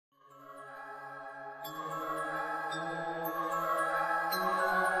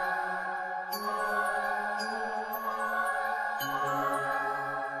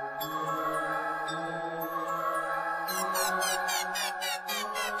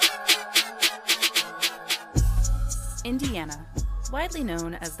Indiana, widely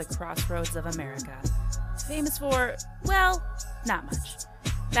known as the crossroads of America. Famous for, well, not much.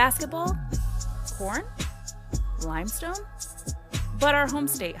 Basketball? Corn? Limestone? But our home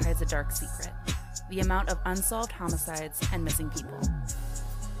state hides a dark secret: the amount of unsolved homicides and missing people.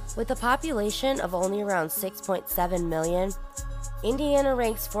 With a population of only around 6.7 million, Indiana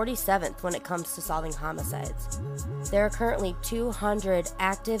ranks 47th when it comes to solving homicides. There are currently 200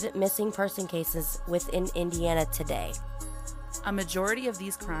 active missing person cases within Indiana today. A majority of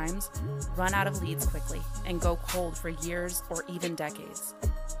these crimes run out of leads quickly and go cold for years or even decades.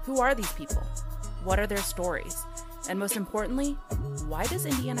 Who are these people? What are their stories? And most importantly, why does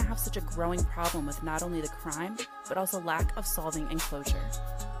Indiana have such a growing problem with not only the crime, but also lack of solving and closure?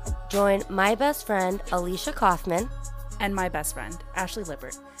 Join my best friend, Alicia Kaufman, and my best friend, Ashley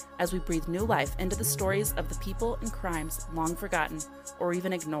Lippert, as we breathe new life into the stories of the people and crimes long forgotten or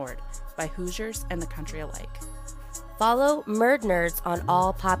even ignored by Hoosiers and the country alike. Follow MurdNerds on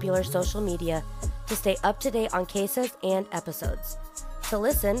all popular social media to stay up to date on cases and episodes. To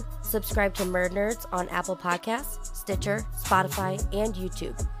listen, subscribe to MurdNerds on Apple Podcasts, Stitcher, Spotify, and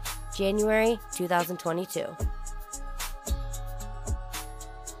YouTube. January 2022.